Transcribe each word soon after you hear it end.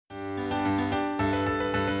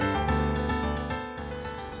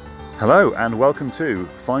Hello and welcome to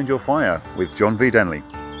Find Your Fire with John V. Denley.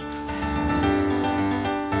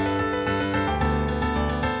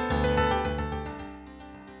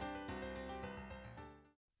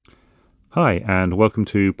 Hi and welcome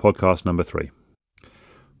to podcast number 3.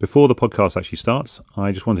 Before the podcast actually starts,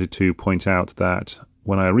 I just wanted to point out that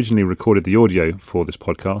when I originally recorded the audio for this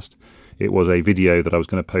podcast, it was a video that I was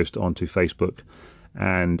going to post onto Facebook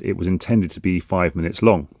and it was intended to be 5 minutes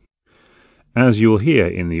long. As you'll hear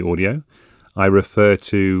in the audio, I refer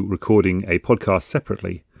to recording a podcast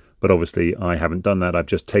separately, but obviously I haven't done that. I've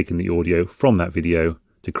just taken the audio from that video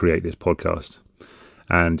to create this podcast,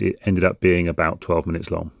 and it ended up being about 12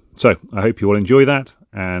 minutes long. So I hope you all enjoy that,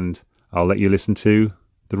 and I'll let you listen to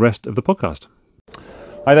the rest of the podcast.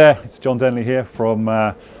 Hi there, it's John Denley here from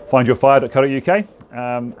findyourfire.co.uk,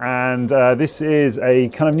 and this is a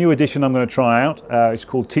kind of new edition I'm going to try out. It's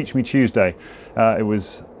called Teach Me Tuesday. It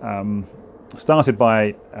was started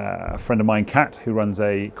by a friend of mine, Kat, who runs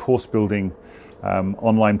a course building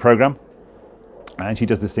online program, and she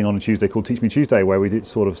does this thing on a Tuesday called Teach Me Tuesday, where we do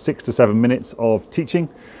sort of 6 to 7 minutes of teaching,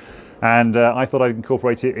 and I thought I'd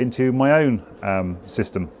incorporate it into my own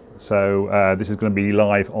system. So this is going to be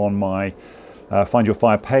live on my Find Your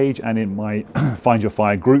Fire page and in my Find Your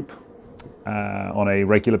Fire group on a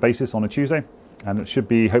regular basis on a Tuesday, and it should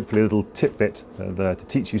be hopefully a little tidbit to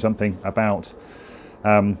teach you something about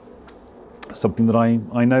something that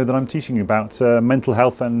I know that I'm teaching about, mental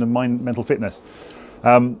health and mental fitness.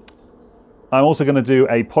 I'm also going to do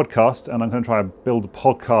a podcast, and I'm going to try and build a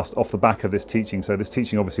podcast off the back of this teaching. So this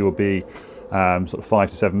teaching obviously will be sort of 5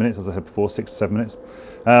 to 7 minutes, as I said before, 6 to 7 minutes.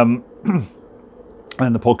 And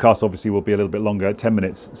the podcast obviously will be a little bit longer, 10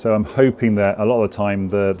 minutes. So I'm hoping that a lot of the time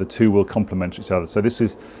the two will complement each other. So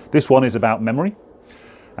this one is about memory.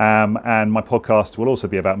 And my podcast will also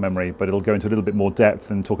be about memory, but it'll go into a little bit more depth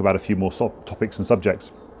and talk about a few more topics and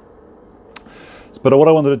subjects. But what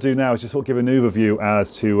I wanted to do now is just sort of give an overview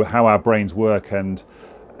as to how our brains work and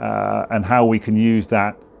how we can use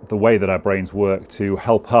the way that our brains work to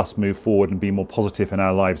help us move forward and be more positive in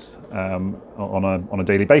our lives on a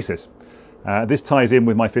daily basis. This ties in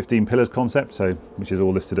with my 15 pillars concept, which is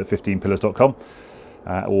all listed at 15pillars.com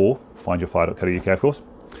or findyourfire.co.uk, of course.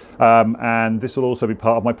 And this will also be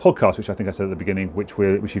part of my podcast, which I think I said at the beginning, which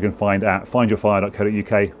you can find at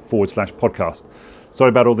findyourfire.co.uk/podcast. Sorry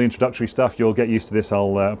about all the introductory stuff. You'll get used to this.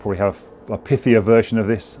 I'll probably have a pithier version of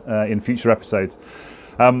this in future episodes.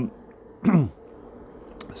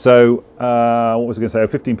 So what was I going to say?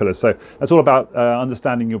 15 pillars. So that's all about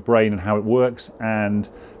understanding your brain and how it works, and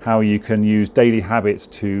how you can use daily habits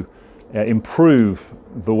to improve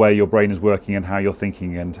the way your brain is working and how you're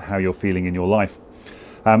thinking and how you're feeling in your life.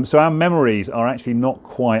 So our memories are actually not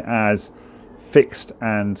quite as fixed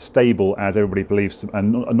and stable as everybody believes,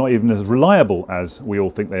 and not even as reliable as we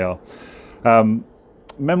all think they are.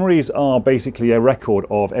 Memories are basically a record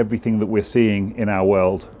of everything that we're seeing in our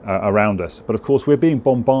world around us. But of course, we're being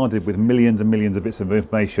bombarded with millions and millions of bits of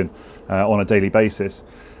information on a daily basis.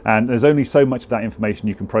 And there's only so much of that information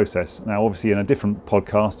you can process. Now, obviously, in a different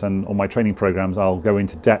podcast and on my training programs, I'll go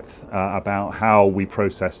into depth about how we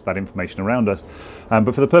process that information around us.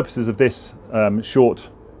 But for the purposes of this short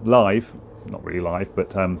live, not really live,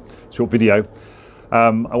 but short video, I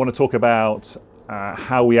want to talk about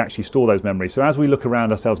how we actually store those memories. So as we look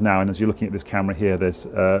around ourselves now, and as you're looking at this camera here, there's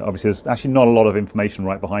actually not a lot of information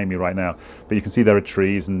right behind me right now, but you can see there are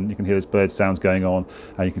trees, and you can hear there's bird sounds going on,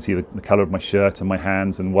 and you can see the colour of my shirt and my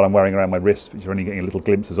hands and what I'm wearing around my wrist, which you're only getting little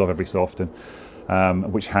glimpses of every so often.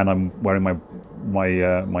 Which hand I'm wearing my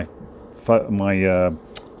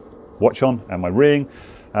watch on, and my ring,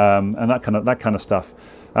 and that kind of stuff.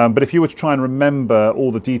 But if you were to try and remember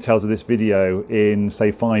all the details of this video in,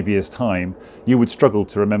 say, 5 years' time, you would struggle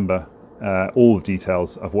to remember all the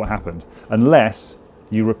details of what happened, unless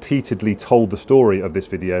you repeatedly told the story of this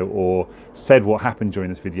video or said what happened during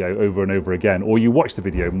this video over and over again, or you watched the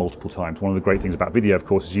video multiple times. One of the great things about video, of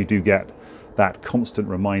course, is you do get that constant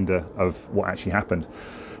reminder of what actually happened.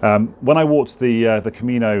 When I walked the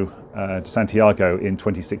Camino de Santiago in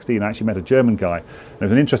 2016, I actually met a German guy. There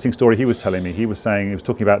was an interesting story he was telling me. He was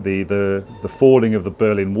talking about the falling of the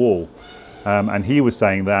Berlin Wall, and he was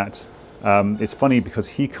saying that it's funny because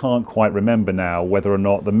he can't quite remember now whether or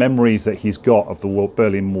not the memories that he's got of the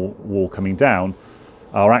Berlin Wall coming down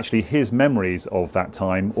are actually his memories of that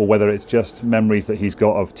time, or whether it's just memories that he's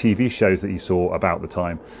got of TV shows that he saw about the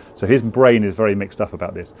time. So his brain is very mixed up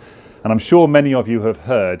about this. And I'm sure many of you have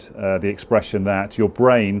heard the expression that your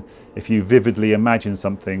brain, if you vividly imagine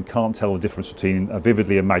something, can't tell the difference between a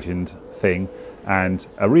vividly imagined thing and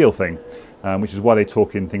a real thing, which is why they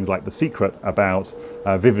talk in things like The Secret about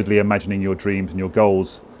vividly imagining your dreams and your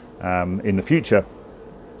goals in the future,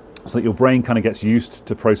 so that your brain kind of gets used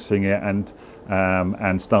to processing it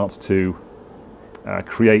and starts to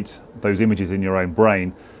create those images in your own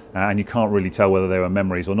brain, and you can't really tell whether they were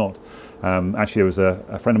memories or not. Actually, there was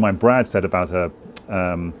a friend of mine, Brad, said about a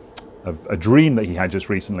dream that he had just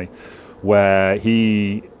recently, where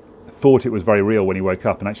he thought it was very real when he woke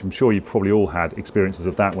up. And actually, I'm sure you've probably all had experiences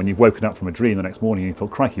of that, when you've woken up from a dream the next morning and you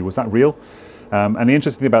thought, crikey, was that real? And the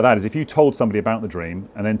interesting thing about that is, if you told somebody about the dream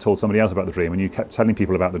and then told somebody else about the dream, and you kept telling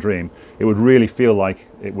people about the dream, it would really feel like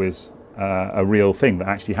it was a real thing that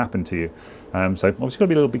actually happened to you. So obviously, you've got to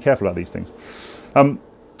be a little bit careful about these things. And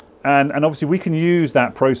obviously, we can use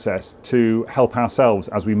that process to help ourselves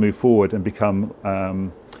as we move forward and become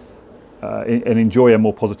and enjoy a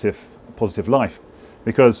more positive life.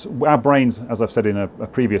 Because our brains, as I've said in a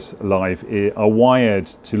previous live, are wired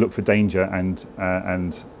to look for danger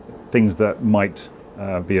and things that might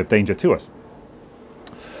be of danger to us.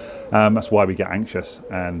 That's why we get anxious,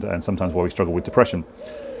 and sometimes why we struggle with depression.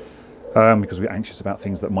 Because we're anxious about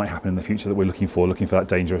things that might happen in the future that we're looking for that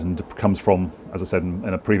danger, and it comes from, as I said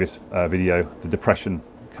in a previous video, the depression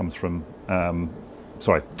comes from,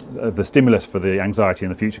 the stimulus for the anxiety in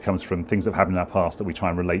the future comes from things that have happened in our past that we try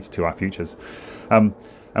and relate to our futures. And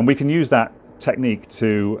we can use that technique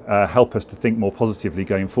to help us to think more positively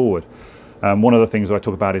going forward. One of the things I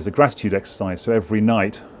talk about is a gratitude exercise. So every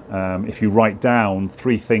night, if you write down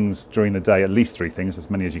 3 things during the day, at least 3 things, as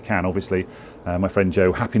many as you can, obviously. My friend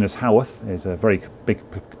Joe Happiness Howarth is a very big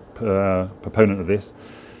proponent of this.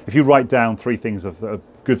 If you write down 3 things of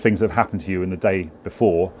good things that have happened to you in the day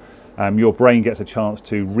before, your brain gets a chance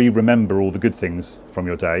to remember all the good things from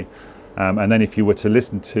your day. And then if you were to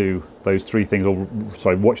listen to those 3 things,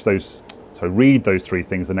 read those 3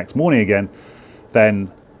 things the next morning again,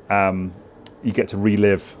 then you get to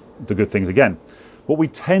relive the good things again. What we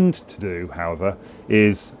tend to do, however,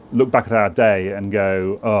 is look back at our day and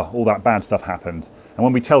go, oh, all that bad stuff happened. And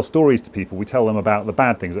when we tell stories to people, we tell them about the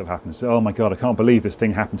bad things that have happened. So, oh my God, I can't believe this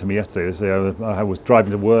thing happened to me yesterday. I was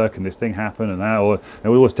driving to work and this thing happened, and all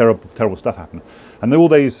this terrible stuff happened. And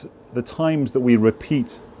the times that we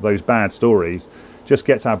repeat those bad stories just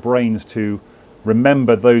gets our brains to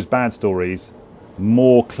remember those bad stories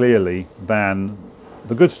more clearly than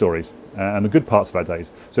the good stories and the good parts of our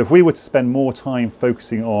days. So if we were to spend more time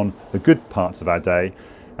focusing on the good parts of our day,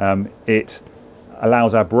 it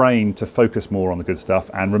allows our brain to focus more on the good stuff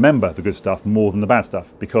and remember the good stuff more than the bad stuff,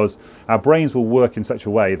 because our brains will work in such a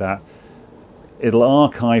way that it'll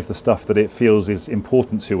archive the stuff that it feels is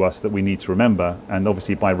important to us that we need to remember. And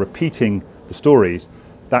obviously, by repeating the stories,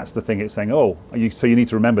 that's the thing it's saying, so you need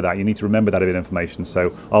to remember that. You need to remember that bit of information.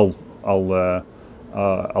 So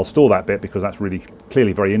I'll store that bit because that's really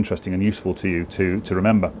clearly very interesting and useful to you to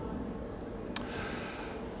remember.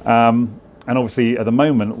 And obviously, at the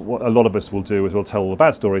moment, what a lot of us will do is we'll tell all the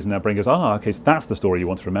bad stories, and our brain goes, okay, so that's the story you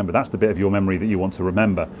want to remember. That's the bit of your memory that you want to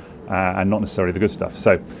remember, and not necessarily the good stuff.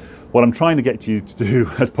 So what I'm trying to get you to do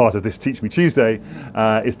as part of this Teach Me Tuesday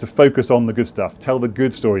is to focus on the good stuff. Tell the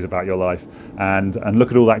good stories about your life, and look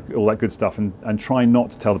at all that good stuff, and try not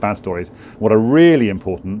to tell the bad stories. What are really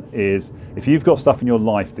important is, if you've got stuff in your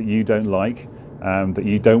life that you don't like, that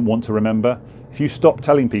you don't want to remember, if you stop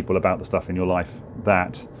telling people about the stuff in your life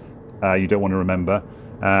that you don't want to remember,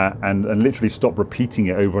 and literally stop repeating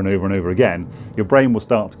it over and over and over again, your brain will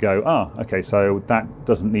start to go, okay, so that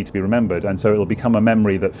doesn't need to be remembered, and so it'll become a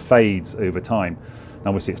memory that fades over time. And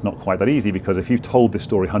obviously, it's not quite that easy, because if you've told this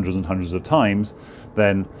story hundreds and hundreds of times,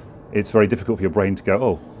 then it's very difficult for your brain to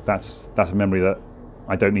go, that's a memory that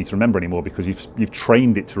I don't need to remember anymore, because you've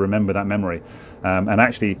trained it to remember that memory. And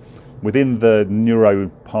actually, within the neuro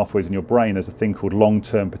pathways in your brain, there's a thing called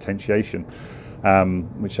long-term potentiation,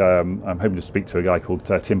 which I'm hoping to speak to a guy called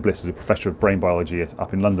Tim Bliss, who's a professor of brain biology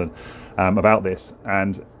up in London, about this.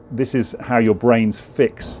 And this is how your brains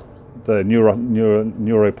fix the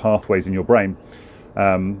neuro pathways in your brain,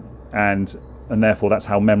 and therefore that's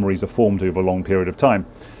how memories are formed over a long period of time.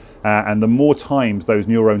 And the more times those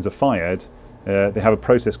neurons are fired, they have a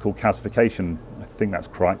process called calcification. I think that's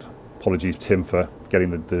correct. Apologies, Tim, for getting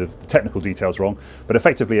the technical details wrong. But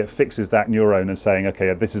effectively, it fixes that neuron and saying,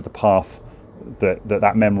 okay, this is the path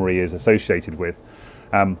that memory is associated with.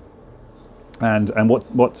 And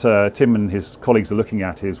what Tim and his colleagues are looking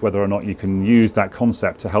at is whether or not you can use that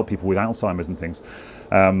concept to help people with Alzheimer's and things.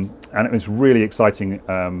 And it was really exciting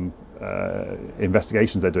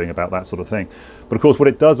investigations they're doing about that sort of thing. But of course, what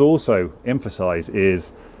it does also emphasize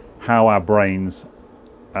is how our brains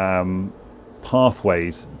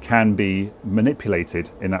pathways can be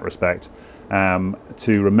manipulated in that respect,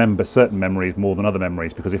 to remember certain memories more than other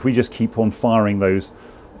memories. Because if we just keep on firing those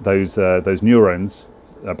neurons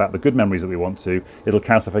about the good memories that we want to, it'll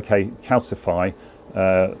calcify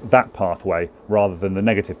that pathway rather than the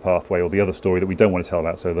negative pathway or the other story that we don't want to tell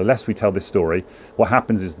about. So the less we tell this story, what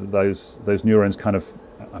happens is that those neurons kind of,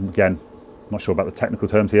 again, I'm not sure about the technical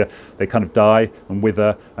terms here, they kind of die and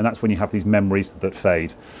wither, and that's when you have these memories that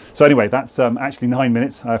fade. So anyway, that's actually 9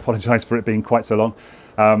 minutes. I apologise for it being quite so long.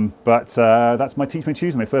 But that's my Teach Me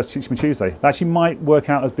Tuesday, my first Teach Me Tuesday. It actually might work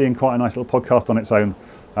out as being quite a nice little podcast on its own.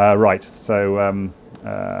 Right, so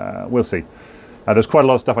we'll see. There's quite a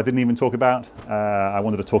lot of stuff I didn't even talk about. I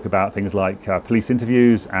wanted to talk about things like police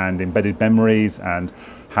interviews and embedded memories, and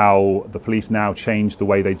how the police now change the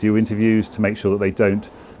way they do interviews to make sure that they don't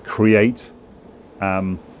create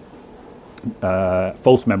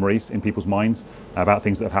false memories in people's minds about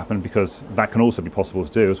things that have happened, because that can also be possible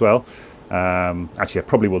to do as well. Actually, I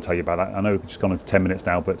probably will tell you about that. I know it's just gone on 10 minutes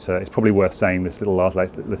now, but it's probably worth saying this little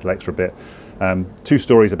extra bit. 2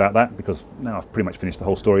 stories about that, because now I've pretty much finished the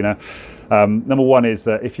whole story now. Number one is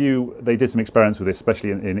that they did some experiments with this,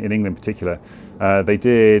 especially in England in particular.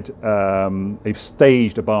 They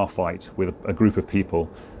staged a bar fight with a group of people,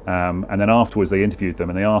 and then afterwards they interviewed them,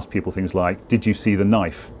 and they asked people things like, did you see the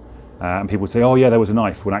knife? And people would say, oh yeah, there was a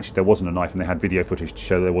knife, when actually there wasn't a knife, and they had video footage to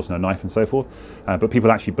show there wasn't a knife and so forth. But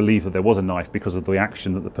people actually believed that there was a knife because of the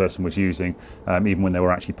action that the person was using, even when they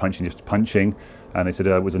were actually just punching. And they said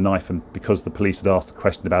it was a knife, and because the police had asked a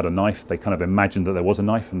question about a knife, they kind of imagined that there was a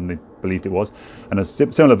knife, and they believed it was. And a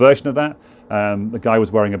similar version of that, the guy was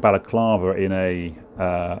wearing a balaclava in a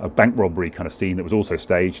bank robbery kind of scene that was also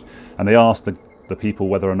staged, and they asked the people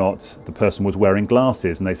whether or not the person was wearing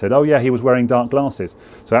glasses, and they said, oh yeah, he was wearing dark glasses.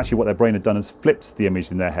 So actually what their brain had done is flipped the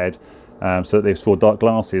image in their head, so that they saw dark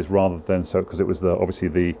glasses rather than, so because it was obviously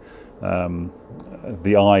the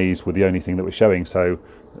eyes were the only thing that was showing. So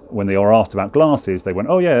when they were asked about glasses, they went,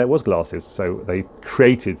 oh yeah, it was glasses. So they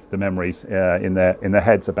created the memories in their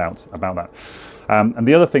heads about that. And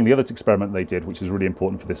the other experiment they did, which is really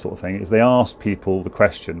important for this sort of thing, is they asked people the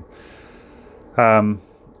question.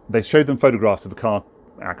 They showed them photographs of a car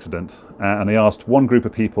accident, and they asked one group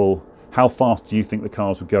of people, how fast do you think the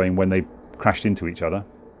cars were going when they crashed into each other?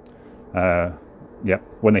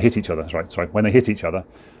 When they hit each other, when they hit each other.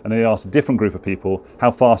 And they asked a different group of people,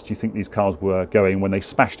 how fast do you think these cars were going when they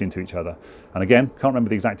smashed into each other? And again, can't remember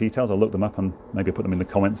the exact details, I'll look them up and maybe put them in the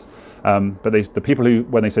comments. But the people who,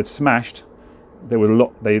 when they said smashed, they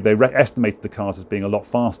estimated the cars as being a lot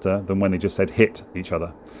faster than when they just said hit each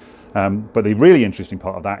other. But the really interesting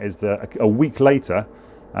part of that is that a week later,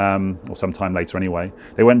 or sometime later anyway,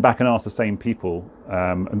 they went back and asked the same people.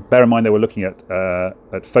 And bear in mind, they were looking at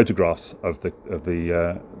photographs of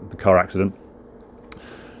the car accident.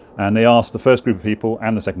 And they asked the first group of people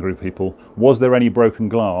and the second group of people, was there any broken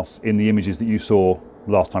glass in the images that you saw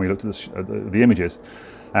last time you looked at the images?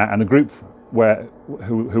 And the group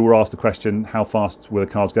who were asked the question, how fast were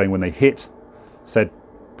the cars going when they hit, said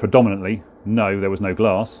predominantly, no, there was no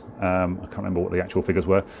glass. I can't remember what the actual figures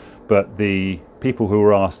were, but the people who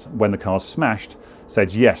were asked when the cars smashed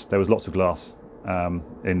said yes, there was lots of glass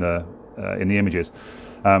in the images.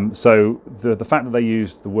 So the fact that they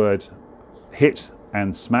used the word hit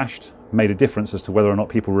and smashed made a difference as to whether or not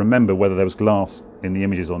people remember whether there was glass in the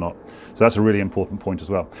images or not. So that's a really important point as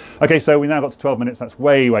well. Okay, so we now got to 12 minutes. That's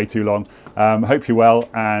way too long. Hope you're well,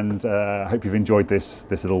 and hope you've enjoyed this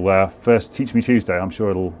little first Teach Me Tuesday. I'm sure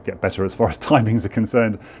it'll get better as far as timings are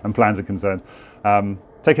concerned and plans are concerned.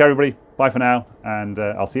 Take care, everybody. Bye for now, and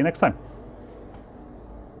I'll see you next time.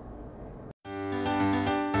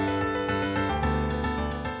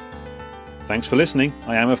 Thanks for listening.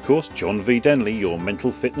 I am, of course, John V. Denley, your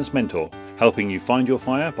mental fitness mentor, helping you find your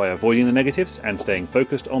fire by avoiding the negatives and staying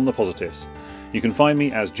focused on the positives. You can find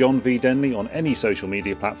me as John V. Denley on any social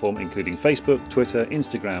media platform, including Facebook, Twitter,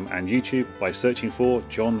 Instagram, and YouTube, by searching for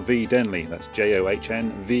John V. Denley. That's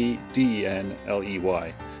JOHNVDENLEY.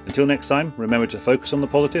 Until next time, remember to focus on the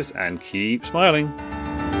positives and keep smiling.